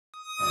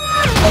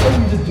about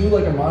we just do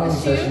like a modeling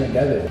session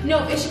together?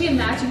 No, it should be a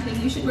matching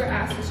thing. You should wear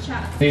assless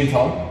chaps. Being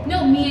tall?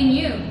 No, me and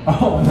you.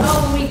 Oh, no.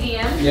 Oh, when we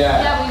DM?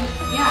 Yeah.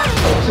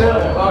 Yeah.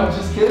 Chill. I'm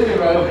just kidding,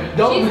 bro.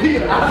 Don't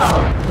leave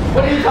out.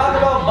 What are you talking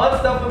about butt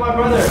stuff with my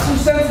brother? Too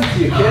sensitive to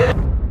you, kid.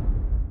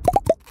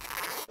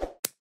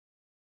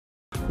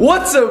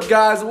 What's up,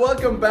 guys?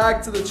 Welcome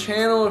back to the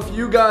channel. If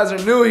you guys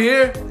are new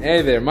here,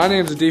 hey there, my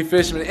name's D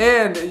Fishman,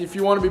 and if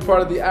you want to be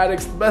part of the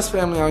Addicts, the best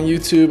family on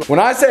YouTube. When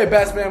I say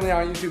best family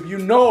on YouTube, you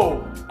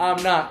know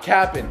I'm not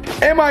capping.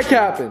 Am I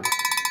capping?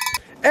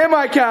 Am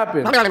I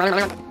capping?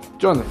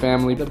 Join the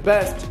family, the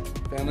best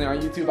family on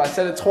YouTube. I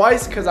said it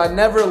twice because I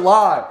never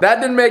lie. That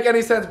didn't make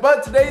any sense,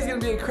 but today's gonna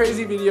be a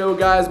crazy video,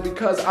 guys,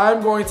 because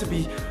I'm going to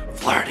be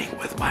flirting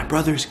with my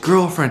brother's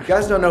girlfriend. You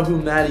guys don't know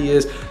who Maddie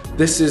is.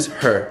 This is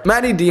her.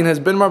 Maddie Dean has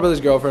been my brother's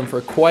girlfriend for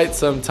quite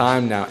some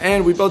time now,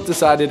 and we both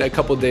decided a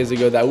couple days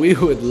ago that we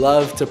would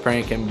love to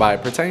prank him by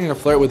pretending to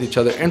flirt with each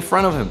other in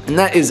front of him. And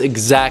that is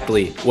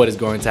exactly what is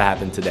going to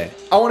happen today.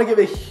 I want to give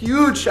a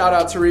huge shout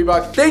out to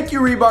Reebok. Thank you,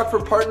 Reebok, for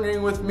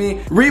partnering with me.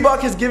 Reebok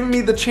has given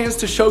me the chance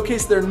to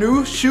showcase their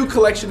new shoe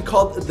collection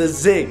called the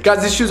Zig.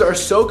 Guys, these shoes are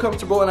so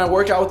comfortable and I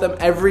work out with them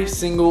every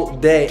single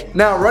day.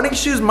 Now, running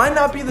shoes might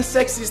not be the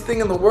sexiest thing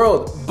in the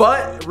world,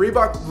 but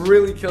Reebok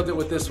really killed it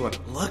with this one.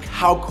 Look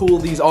how cool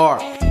these are.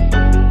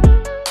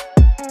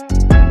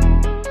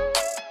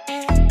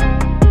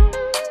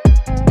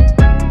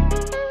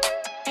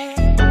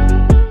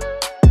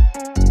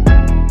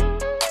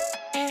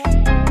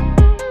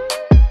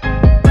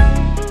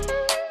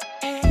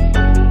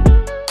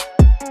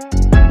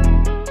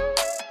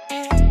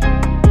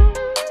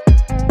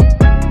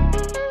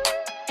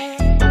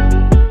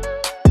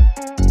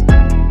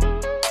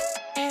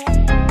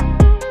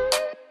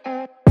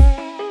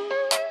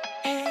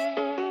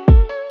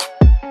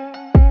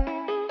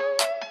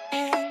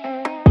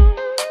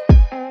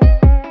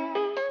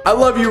 I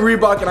love you,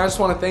 Reebok, and I just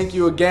want to thank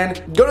you again.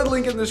 Go to the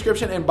link in the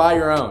description and buy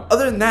your own.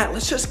 Other than that,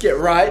 let's just get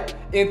right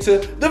into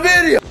the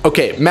video.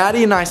 Okay,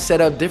 Maddie and I set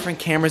up different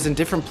cameras in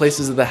different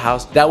places of the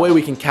house. That way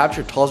we can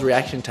capture Tall's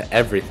reaction to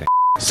everything.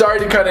 Sorry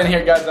to cut in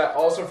here, guys. I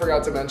also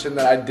forgot to mention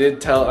that I did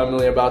tell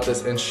Emily about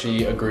this and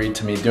she agreed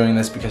to me doing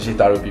this because she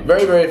thought it would be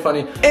very, very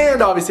funny.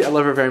 And obviously, I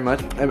love her very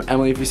much.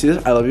 Emily, if you see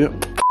this, I love you.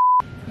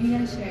 Are you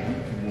gonna share?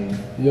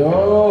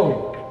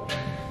 Yo.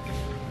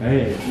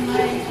 Hey.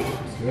 Hi.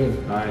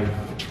 Good. Hi.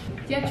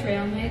 Do you have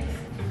trail mix?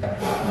 You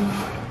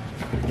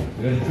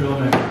got your trail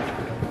mix.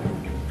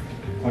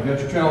 I got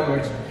your trail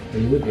mix. Hey,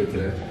 you look good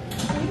today.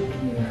 Thank you.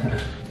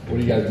 What are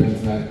you guys doing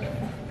tonight?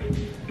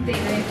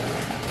 Date night.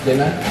 Date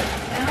night?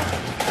 No.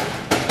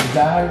 Is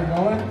that how you're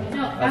going?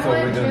 No, That's what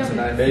we're doing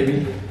tonight, baby.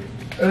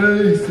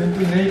 Hey,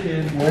 simply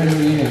naked. Where are you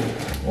eating?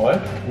 What?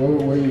 Where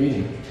are you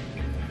eating?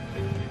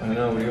 I don't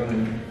know, what are you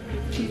doing?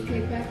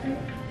 Cheesecake factory.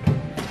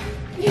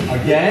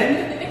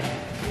 Again?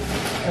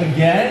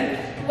 Again?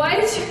 Why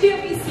did you give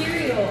me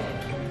cereal?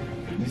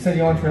 You said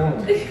you want trail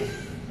mix.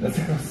 That's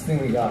the closest thing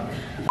we got.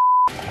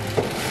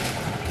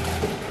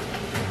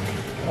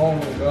 Oh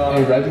my god.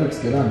 Hey, red looks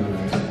good on you,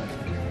 man.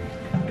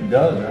 It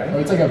does, right? Oh,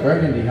 it's like a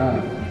burgundy,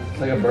 huh? It's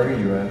like a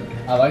burgundy red.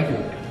 I like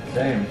it.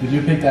 Same. Did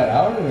you pick that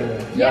out or?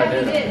 Yeah, I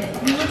we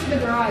did. We went to the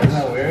garage. Isn't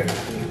that weird?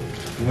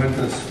 We went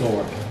to the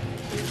store.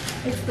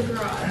 It's the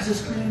garage. This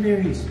is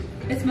cranberries.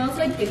 It smells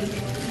like guinea pig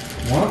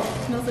food. What?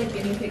 It smells like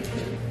guinea pig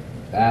food.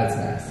 That's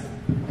nasty.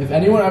 If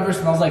anyone ever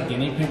smells like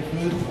guinea pig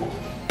food,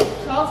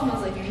 Tall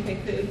smells like guinea pig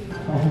food.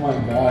 oh my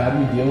god, how do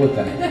you deal with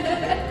that?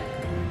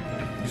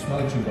 You smell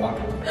like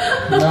Chewbacca.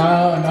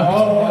 No.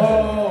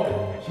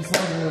 Oh! She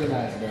smells really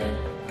nice, bro.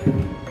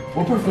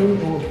 What perfume?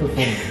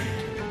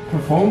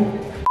 Perfume?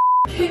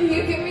 Can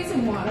you give me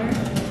some water?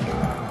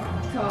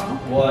 Tall.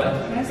 What? Can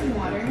I have some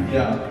water?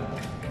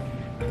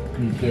 Yeah.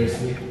 You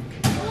thirsty?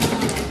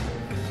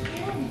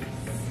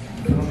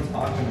 What am I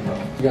talking about?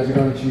 You guys are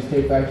going to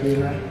Cheesecake Factory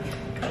tonight?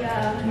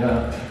 Yeah.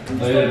 Yeah. I'm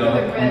Later still though.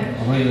 with the bread.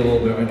 I'm gonna eat a little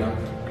bit right now.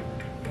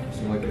 So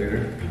like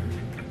later.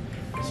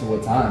 So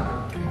what time?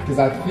 Because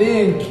I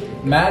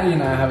think Maddie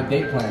and I have a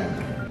date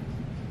planned.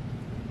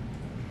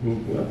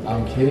 What?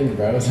 I'm kidding,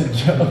 bro. It's a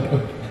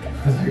joke.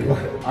 I was like,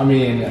 what? I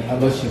mean,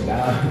 unless she's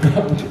down.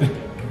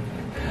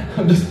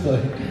 I'm just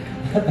playing.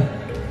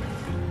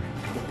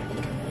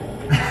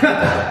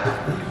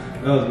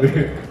 That was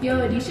weird.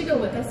 Yo, you should go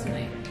with us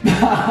tonight.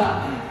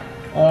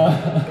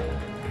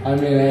 I mean,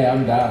 hey,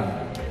 I'm down.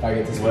 If I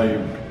get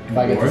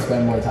to What,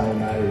 spend more time with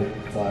Maddie,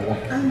 that's all I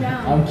got. I'm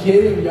down. I'm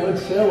kidding, yo,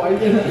 chill. Why you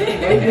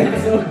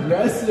getting so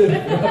aggressive,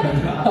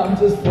 bro? I'm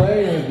just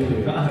playing with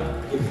you.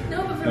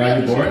 No, but for Are real,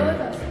 you you should bored? go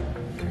with us.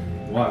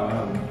 Why? What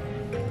happened?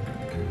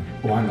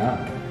 Why not?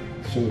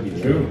 Should we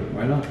be True.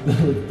 Why not?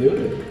 Let's do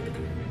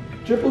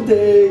it. Triple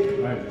date.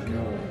 Right.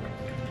 No.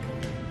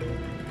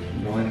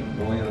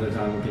 The only other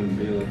time we can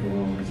be like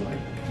alone is like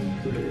in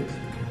 2 days.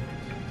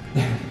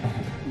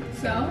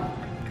 So,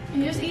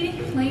 you're just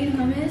eating plain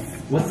hummus?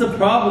 What's the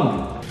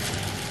problem?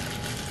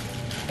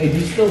 Hey, do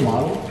you still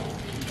model?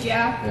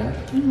 Yeah. Yeah.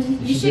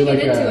 Mm-hmm. You should do get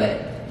like into a-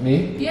 it.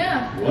 Me?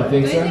 Yeah. You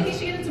think Don't so? you think you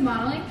should get into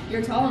modeling?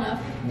 You're tall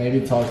enough. Maybe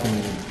talk to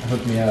me,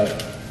 hook me up.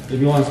 If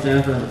you want to stand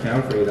in front of the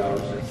camera for 8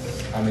 hours,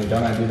 then. I mean,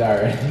 don't I do that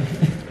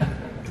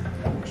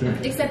already? True.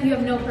 Except you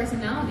have no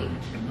personality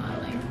in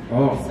modeling.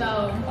 Oh. So.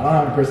 I don't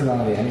have a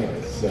personality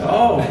anyways, so.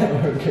 Oh.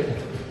 Okay.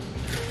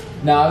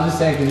 No, I was just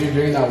saying, because you're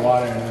drinking that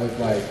water and it looked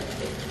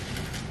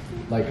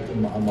like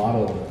a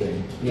model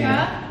thing. You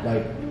Yeah? know?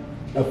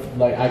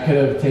 Like I could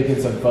have taken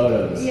some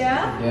photos.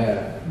 Yeah?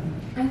 Yeah.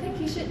 I think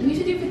we should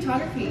do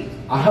photography.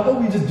 How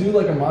about we just do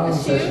like a modeling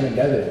A shoot? session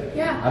together?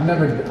 Yeah. I've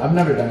never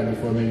done it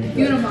before. Maybe. Do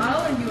you want to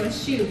model or do you want to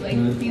shoot? Like,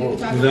 do you With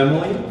photography?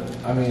 Emily?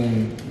 I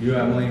mean, You,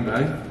 Emily, and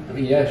Maddie? I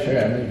mean, yeah, sure.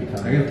 I may be I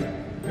coming.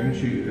 can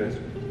shoot you guys.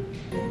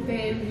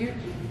 Babe, you're.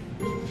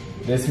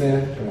 This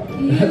man, come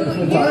on. You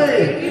don't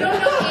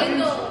know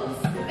angles.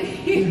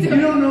 You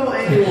don't know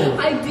angles.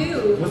 I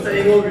do. What's the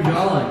angle of your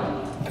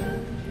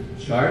jawline?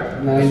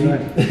 Sharp? 90.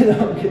 That's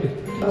right. Okay.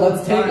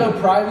 Let's take a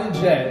private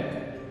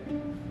jet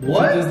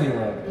What? to Disney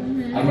World.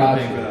 Mm-hmm. I got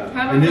paying for you. that.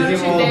 Have a In photo Disney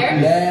shoot World, there?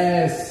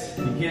 Yes.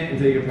 You can't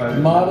take a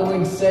private.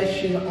 Modeling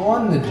session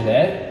on the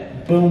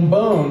jet. Boom,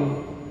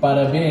 boom.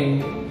 Bada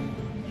bing.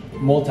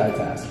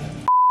 Multitask.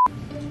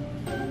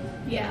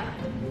 Yeah.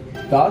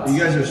 Thoughts? You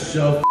guys are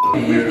so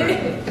weird.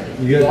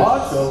 You guys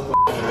Thoughts? are so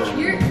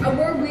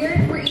We're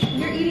weird.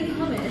 You're eating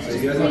hummus. Are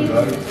you guys on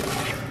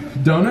drugs?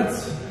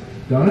 Donuts?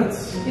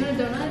 Donuts? You want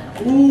a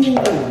donut? Ooh,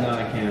 no,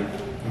 I can't.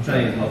 I'm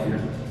trying to eat healthier.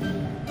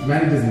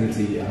 Maddie doesn't need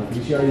to eat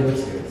healthy. She already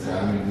looks good. So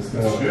I mean, just go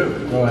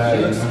ahead.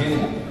 She looks you know?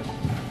 skinny.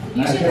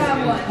 You should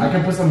have I one.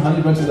 can put some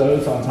honey bunches of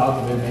oats on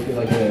top of it, make it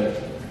like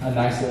a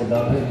nice little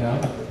donut, you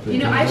know? You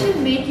know, I should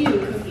make you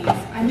cookies.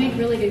 I make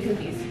really good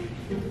cookies.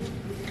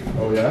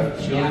 Oh yeah?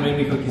 She Yeah. only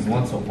made me cookies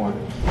once so far.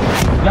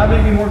 You gotta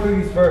make me more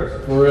cookies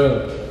first. For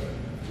real.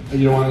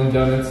 You don't want any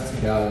donuts?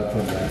 Okay, I'll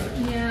put that.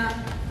 Yeah.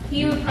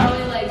 He would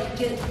probably like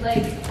get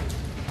like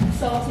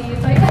salty.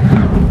 It's like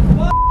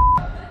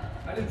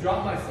I just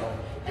dropped myself.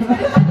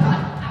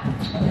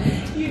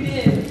 you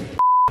did.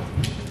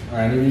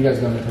 Alright, any of you guys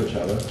going to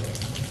Coachella?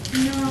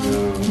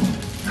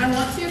 No. I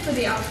want to for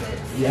the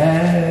outfits.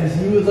 Yes,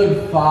 you would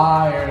look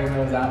fire in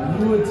those outfits.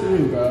 You would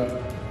too,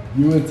 bro.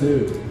 You would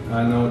too.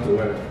 I know what to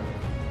wear.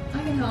 I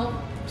can help.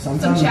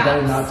 Sometimes it's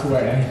better not to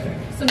wear anything.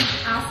 Some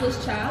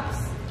assless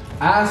chaps.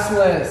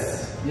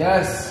 Assless.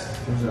 Yes.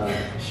 What's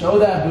that? Show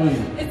that booty.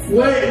 It's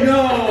Wait,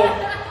 no!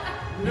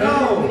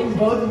 No. No!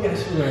 Both of you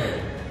guys should wear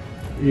it.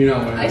 You know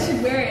what? I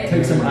should wear it.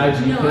 Take some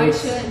IG No, I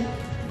pics. should.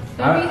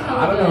 I That'd be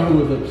hella don't know good. who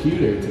would look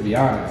cuter, to be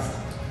honest.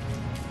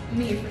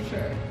 Me for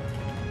sure.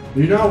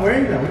 You're not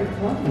wearing that. What are you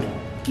talking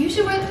about? You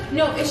should wear.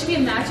 No, it should be a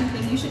matching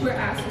thing. You should wear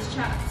assless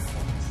chaps.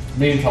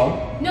 Me and Tom?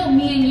 No,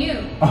 me and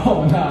you.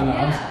 Oh, no.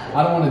 Yeah.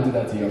 I don't want to do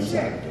that to you. I'm For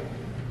sorry. sure.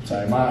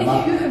 Sorry, You my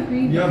have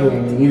green. You have a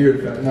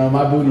weird face. no,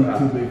 my booty's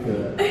too big for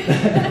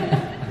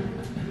that.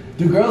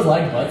 Do girls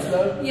like butts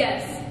though?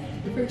 Yes,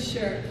 for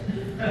sure.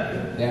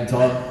 Damn,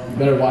 Tom, you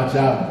better watch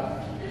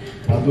out.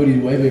 My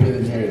booty's way bigger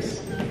than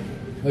yours.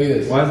 Look at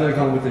this. Why is that a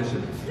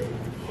competition?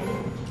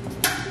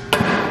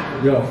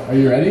 Yo, are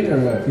you ready or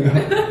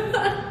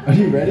what? Are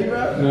you ready,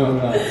 bro? No,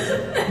 no.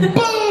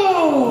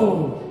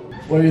 Boom!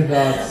 What are your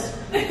thoughts?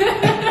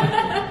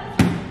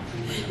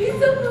 He's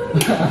so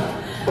funny.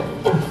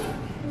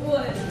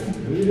 What?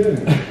 What are you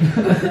doing?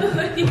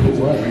 What do you mean?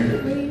 What? What do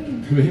you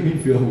mean? You made me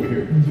feel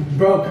weird.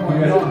 Bro, come on. You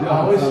You guys don't are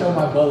always dumb. show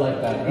my butt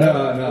like that, bro.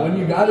 No, no. When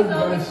you got it, you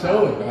gotta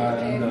show it.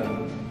 Alright, I'm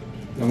done.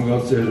 I'm gonna go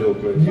upstairs real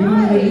quick. You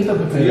don't even eat the You guys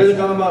are potatoes.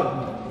 talking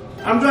about.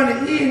 I'm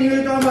trying to eat, and you guys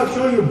are talking about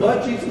showing your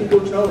butt cheeks in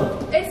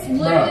Coachella. It's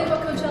literally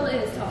what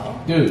Coachella is, tall.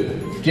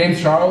 Dude,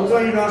 James Charles. That's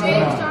why you're not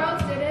James going.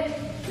 Charles did it.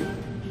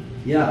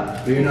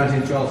 Yeah, but you're not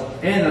James Charles,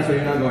 and that's why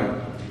you're not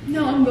going.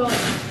 No, I'm going.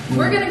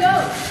 We're gonna go.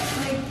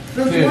 Like,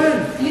 Since Dude.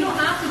 when? you don't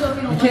have to go if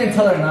you don't You want can't to.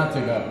 tell her not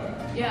to go.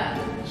 Yeah.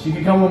 She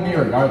can come with me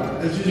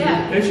regardless.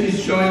 And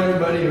she's showing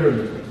everybody her.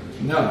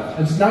 No.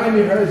 It's not gonna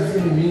be her, it's just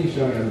gonna be me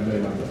showing everybody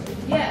my butt.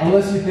 Yeah.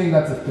 Unless you think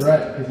that's a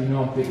threat, because you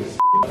know I'm thick as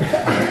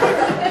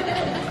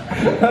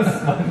That's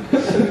fun.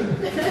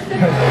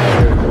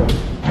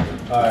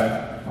 Alright.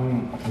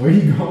 Where are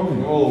you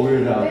going? Oh,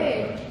 weird out.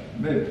 Babe.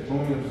 Babe,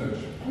 follow me upstairs.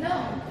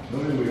 No.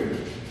 Don't be weird.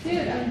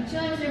 Dude, I'm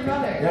chilling with your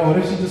brother. Yeah, what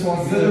if she just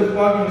wants You guys are to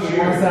fucking she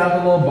weird. wants to have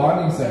a little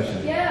bonding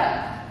session?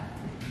 Yeah.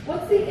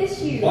 What's the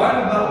issue?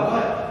 Why about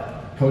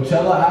what?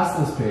 Coachella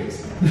assless pics.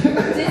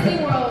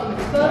 Disney World,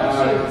 photo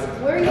shoots.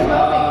 Where are you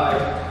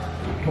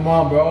going? Come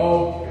on,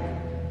 bro.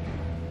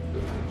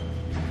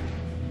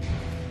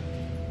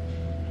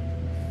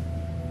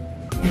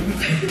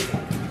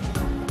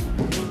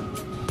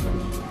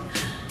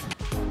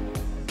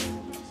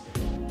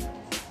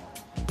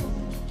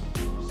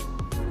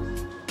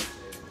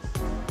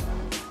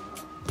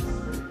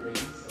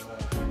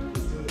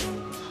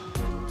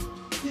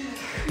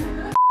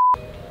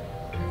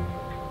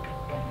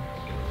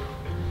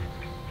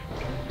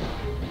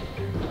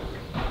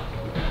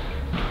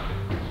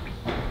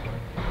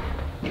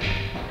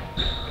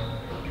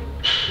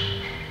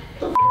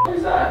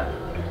 Who's that?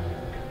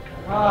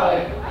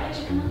 Hi. Why did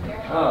you come up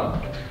here?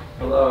 Oh.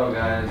 Hello,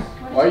 guys.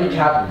 Why are you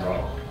capping, bro?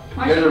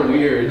 Why You guys should- are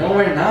weird. No,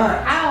 we're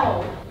not.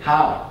 Ow.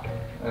 How?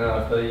 I don't know,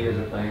 I feel like you guys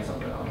are playing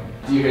something on me.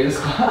 Do you hear this?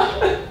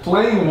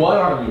 Playing what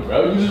on you,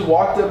 bro? You just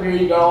walked up here,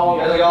 you got all...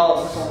 You guys got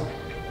all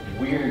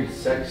weird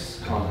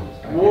sex comments.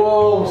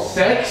 Whoa,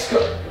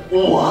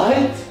 what?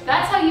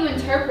 That's how you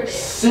interpret it.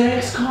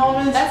 Sex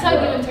comments? That's how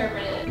you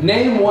interpret it.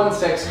 Name one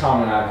sex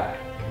comment I've had.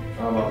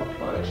 How about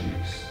butt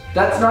cheeks?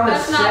 That's not a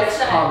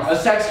sex comment. A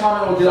sex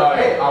comment would be like,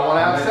 hey, I want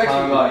to have sex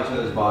with you. About each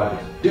other's bodies.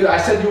 Dude, I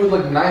said you would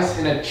look nice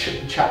in a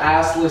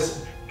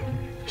assless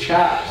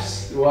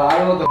chaps. Well, I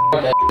don't know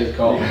what the f that is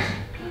called.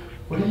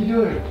 What are you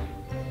doing?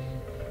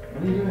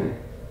 What are you doing?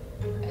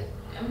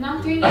 I'm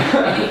not doing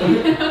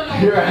anything.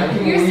 You're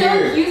acting You're weird.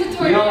 so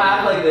accusatory. You don't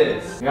act like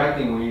this. You're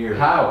acting weird.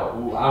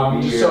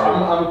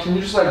 How? Can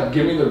you just like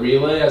give me the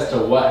relay as to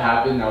what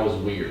happened that was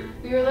weird?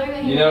 We were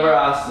literally. You never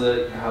asked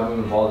to have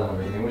him involved in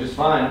everything, which is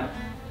fine.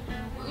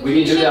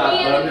 We can do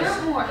that, but I'm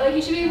just. Like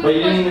you should be. But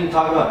you didn't even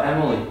talk about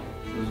Emily.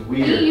 It was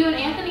weird. You and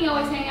Anthony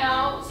always hang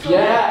out. So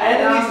Yeah,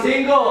 Anthony's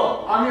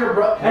single. I'm your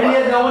bro. And he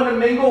has no one to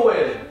mingle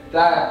with.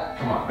 That,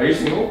 come on. Are you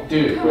single?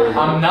 Dude, Come on.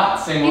 I'm not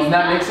single, He's and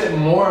that not. makes it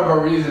more of a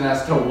reason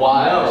as to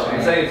why. No,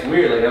 I'm saying it's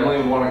weird. Like Emily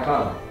would want to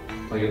come.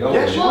 Like adult.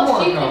 Yeah, she Well, would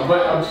want she to come, can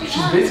but come. She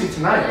she's can. busy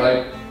tonight.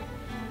 Like,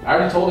 I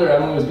already told her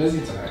Emily was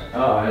busy tonight.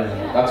 Oh, I didn't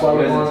know. That's why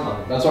we're You guys going.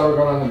 didn't That's why we're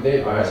going on the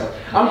date. Alright. So,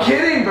 I'm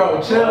kidding,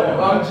 bro.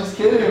 Chill. I'm just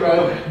kidding,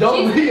 bro.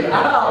 Don't She's leave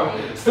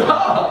out.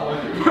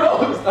 Stop,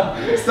 bro.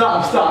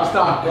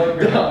 Stop.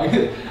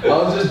 I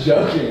was just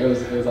joking. It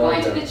was all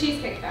Going to joke. the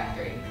Cheesecake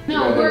Factory.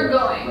 No, Yeah, we're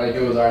going. Like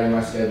it was already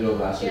my schedule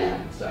last week Yeah.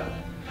 and stuff.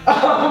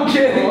 I'm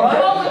kidding. What?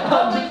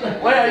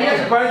 Oh, Wait, are you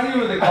guys surprising me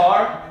with the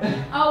car?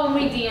 oh, when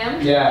we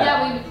DM'd?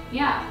 Yeah.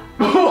 Yeah.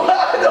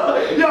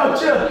 What? Yo,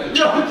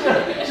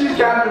 chill. She's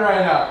capping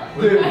right now.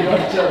 Dude,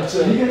 yo,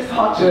 chill. You guys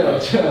talk Chill.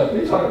 What are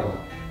you talking about?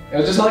 It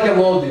was just like a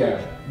little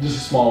DM. Just a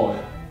small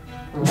one.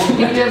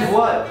 DM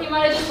what? He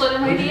might have just let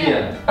him DM.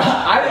 DM.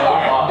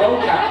 Alright,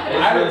 don't cap.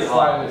 It's I really didn't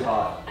hot. slide It's it.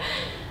 hot.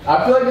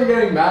 I feel like you're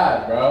getting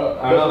mad, bro.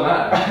 I'm not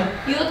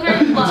mad. You look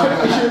very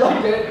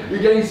flush.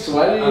 you're getting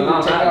sweaty. I'm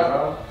not you take mad, out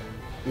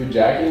bro. your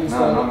jacket and No,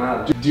 stuff. I'm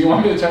not mad. Do you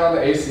want me to turn on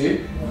the AC?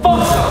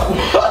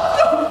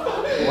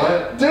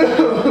 What?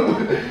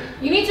 Dude.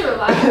 You need to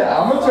relax. Yeah,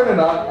 I'm gonna turn it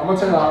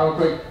on real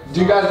quick.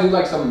 Do you guys need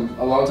like some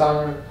alone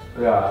time?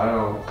 Yeah, I don't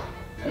know.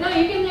 No,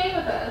 you can hang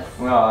with us.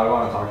 No, I don't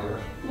want to talk to her.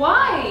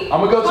 Why?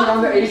 I'm gonna go turn Talk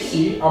on the to me.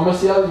 AC. I'm gonna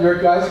see how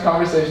your guys'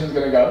 conversation is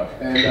gonna go,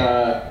 and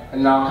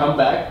then I'll come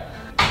back.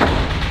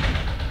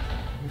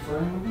 You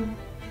flirting with me?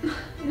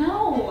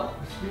 No.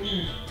 That's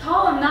weird.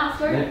 Tall, I'm not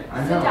flirting. Yeah, I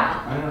Sit know,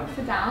 down. I know.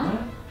 Sit down.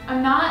 What?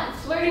 I'm not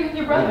flirting with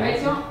your brother. Yeah. I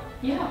don't.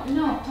 Yeah,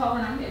 no, Tall,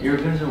 we're not good. Your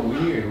guys are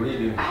weird. What do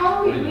you do? How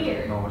are we What do you do?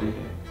 weird? No, what do you do?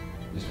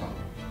 Just fun.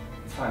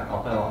 It's fine.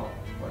 I'll play along.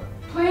 What?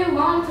 Play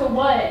along to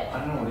what? I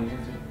don't know. What are you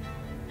gonna do?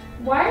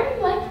 Why are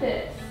you like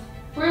this?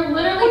 We're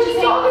literally What are just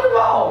you talking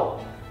about?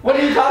 What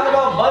are you talking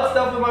about? Butt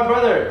stuff with my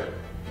brother.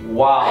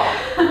 Wow.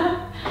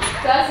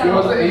 That's Dude,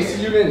 was how the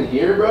AC unit in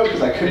here, bro?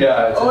 Because I couldn't.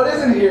 Yeah, it's- Oh, it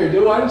is in here,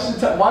 dude. Why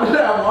didn't you? Why did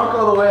I walk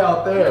all the way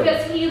out there?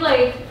 Because he,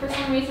 like, for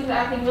some reason is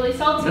acting really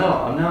salty. No,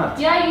 I'm not.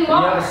 Yeah, you You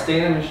are. have a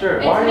stain on your shirt.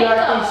 It's Why are you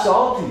makeup. acting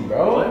salty,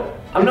 bro? What?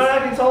 I'm not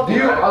acting salty.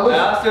 Dude, I listen,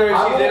 asked her if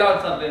I she's in won't-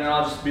 on something, and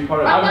I'll just be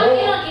part of I'm it. not won't-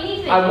 in on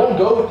anything. I won't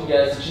go with you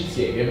guys to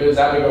cheesecake if it was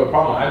that big of a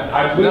problem.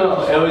 I No,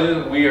 literally. it was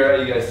just weird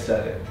how you guys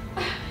said it.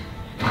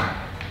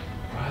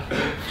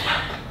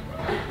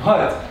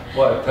 What?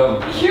 What? Tell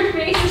me. Your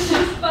face is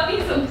just funny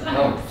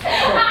sometimes.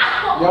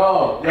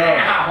 Ow!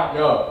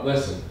 Yo,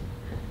 listen.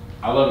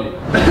 I love you.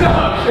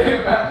 No,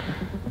 kidding, man.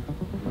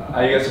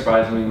 Are you guys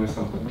surprising me with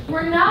something?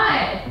 We're not.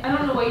 I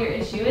don't know what your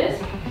issue is.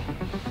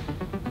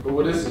 But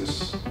what is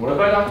this? What if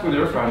I talked with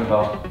your friend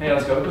about, hey,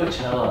 let's go to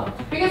Coachella?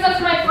 Because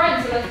that's my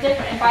friend, so that's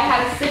different. If I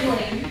had a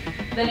sibling,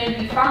 then it'd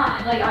be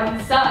fine. Like, I'm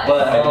sus.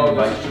 But I didn't Oh,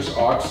 invite this you. is just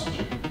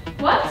oxygen.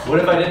 What? What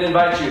if I didn't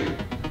invite you?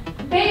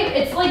 Babe,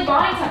 it's like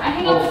bonding time. I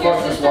hang out Oh, with your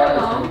fuck, this sister wire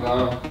is alone. coming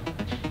down.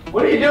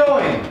 What are you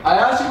doing? I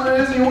asked you what it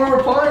is and you weren't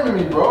replying to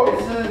me, bro.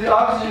 This is the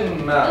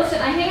oxygen mask.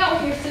 Listen, I hang out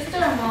with your sister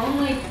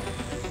alone. Like,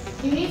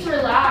 you need to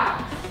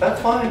relax.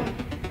 That's fine.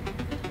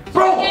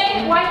 Bro! Why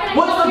can't I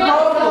What's hang the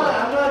out with your problem? other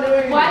I'm not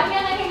doing sibling? Why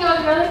can't I hang out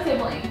with your other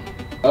sibling?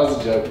 That was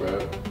a joke, bro.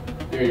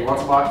 Here, you want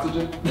some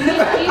oxygen? You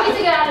need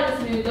to get out of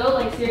this mood, though.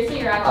 Like, seriously,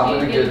 you're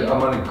actually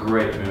I'm in a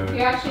great mood.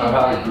 You're actually I'm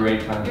having a annoying.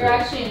 great time. You're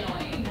actually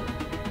annoying.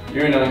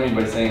 You're annoying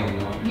me by saying I'm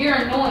annoying. You're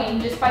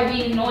annoying just by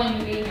being annoying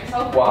and being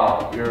yourself.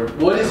 Wow, you're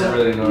What is it?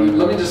 really annoying.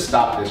 Let me just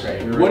stop this right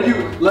here. You're What do you?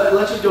 really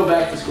Let's just go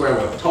back to square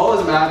one. Tall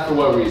is mad for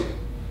what reason?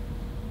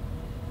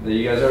 That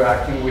you guys are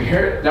acting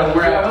weird. That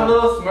we're You have acting- a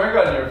little smirk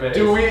on your face.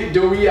 Do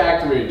we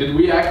act weird? Did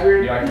we act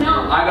weird? You act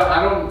No. weird.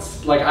 I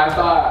don't like. I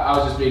thought I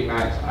was just being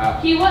nice.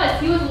 He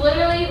was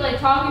literally like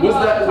talking Was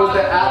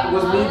about.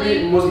 was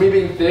me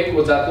being thick?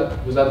 Was that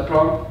the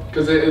problem?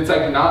 Because it's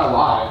like not a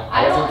lie.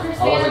 I don't I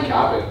wasn't understand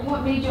capping.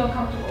 what made you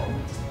uncomfortable.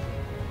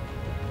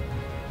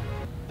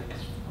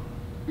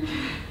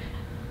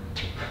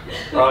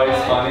 Oh,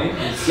 he's funny.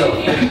 He's so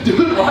funny.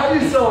 Dude, why are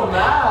you so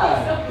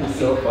mad? He's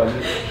so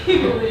funny.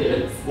 He really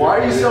is. Why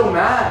are you so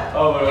mad?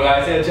 Oh, but when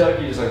I say a joke,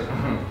 you're just like,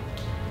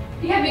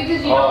 Yeah,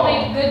 because you don't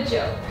Oh. make good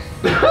jokes.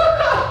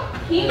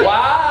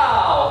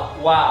 Wow.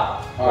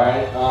 Wow.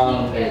 Alright,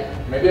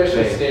 maybe I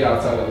should have stayed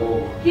outside a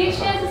little. He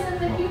actually has a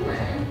sense of humor.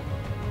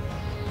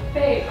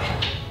 Babe.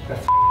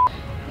 That's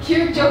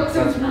Your jokes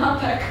are not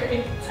that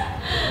great.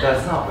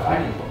 That's not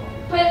bad.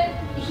 But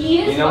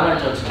he is You know my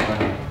funny. jokes are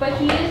funny. But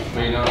he is.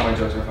 But you know my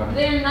jokes are funny.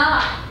 They're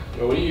not.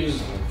 Yo, what do you use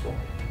this thing for?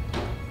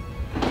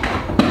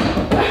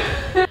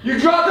 You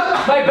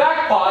dropped my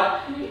back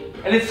pot,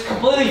 and it's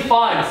completely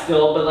fine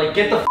still, but like,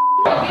 get the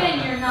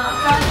Again, you're not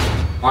funny.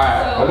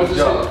 Alright,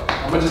 So-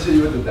 I'm gonna just hit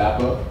you with the dap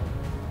up.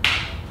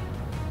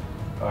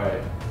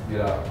 Alright,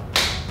 get out.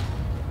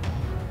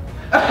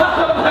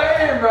 I'm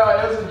playing, bro.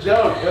 It was a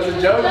joke. It was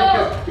a joke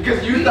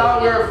because you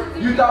thought we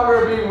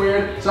were being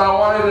weird, so I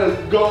wanted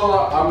to go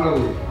along. I'm gonna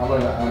leave.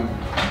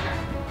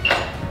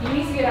 You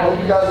need to get out Hope of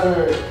you this. guys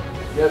are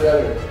get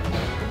better.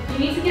 You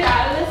need to get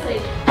out of this.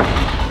 Like,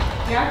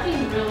 you're acting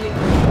really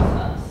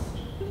sus.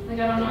 Like,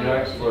 I don't know. You're what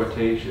like you-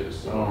 flirtatious.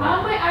 I don't How know.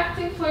 am I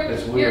acting flirty?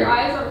 It's Your weird.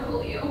 eyes are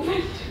fully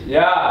open.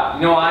 Yeah,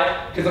 you know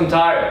why? Because I'm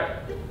tired.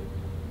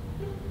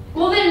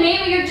 Well, then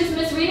maybe you're just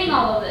misreading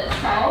all of this,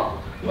 Paul.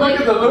 Look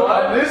at the look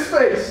on this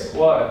face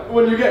What?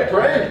 when you get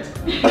pranked.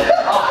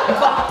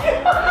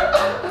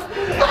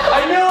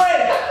 I knew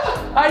it!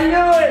 I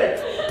knew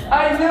it!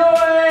 I knew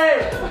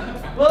it!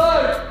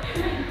 Look!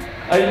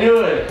 I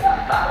knew it.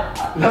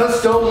 That was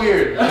so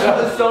weird. That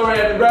was so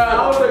random. Bro,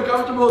 I was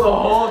uncomfortable the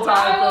whole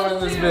time I was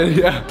filming this too.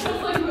 video. I was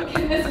like,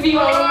 can this be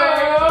over?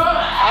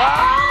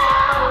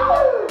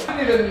 I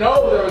didn't even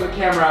know there was a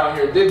camera out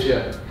here, did you?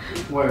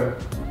 Where?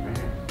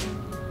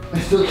 I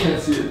still can't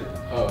see it.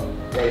 Oh,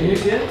 right Can you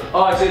see it?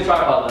 Oh, I see the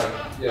tripod like.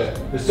 Yeah.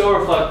 It's so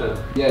reflective.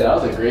 Yeah, that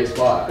was a great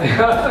spot. Babe,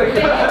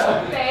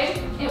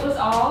 it was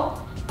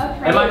all a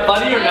prank. Am I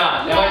funny or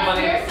not? Am I Yes,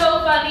 funny? You're so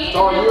funny.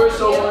 Oh, and you I were love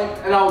so funny,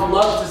 and I would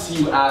love to see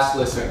you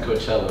assless at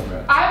Coachella,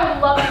 bro. I would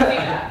love to see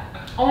that.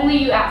 Only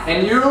you asked.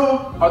 And you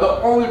are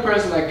the only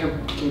person that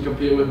can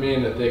compete with me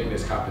in the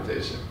thickness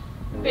competition.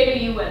 Baby,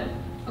 you win.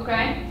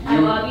 Okay? I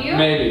love you.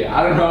 Maybe.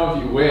 I don't know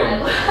if you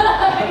win.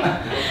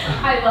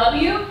 I love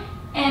you,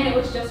 and it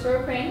was just for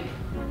a prank.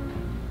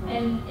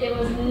 And it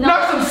was Knock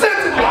not. some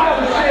sense into me!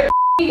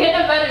 You get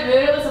in a better mood.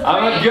 It was a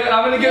prank.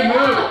 I'm in a good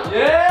mood.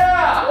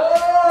 Yeah! Oh,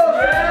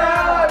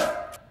 yeah!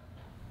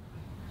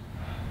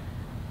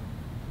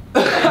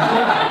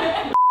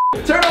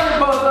 Turn on your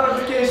post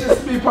notifications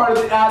to be part of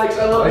the Addicts.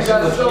 I love you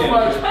guys so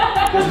much.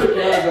 There's the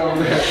cameras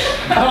over there.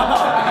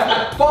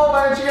 Follow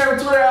my Instagram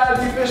and Twitter at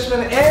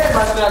 @DFishman and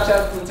my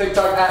Snapchat and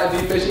TikTok at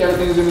 @DFishy.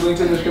 Everything is in the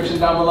links in the description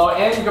down below.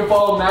 And you can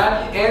follow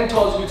Maddie and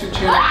Toll's YouTube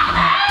channel.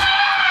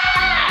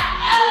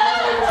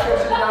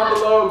 Down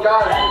below,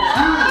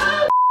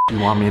 guys. You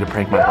want me to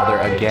prank my brother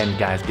again,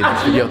 guys? Give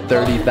this video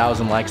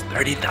 30,000 likes.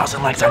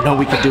 30,000 likes. I know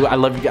we can do it. I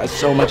love you guys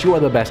so much. You are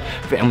the best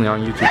family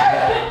on YouTube.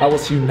 I will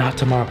see you not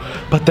tomorrow,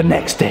 but the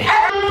next day.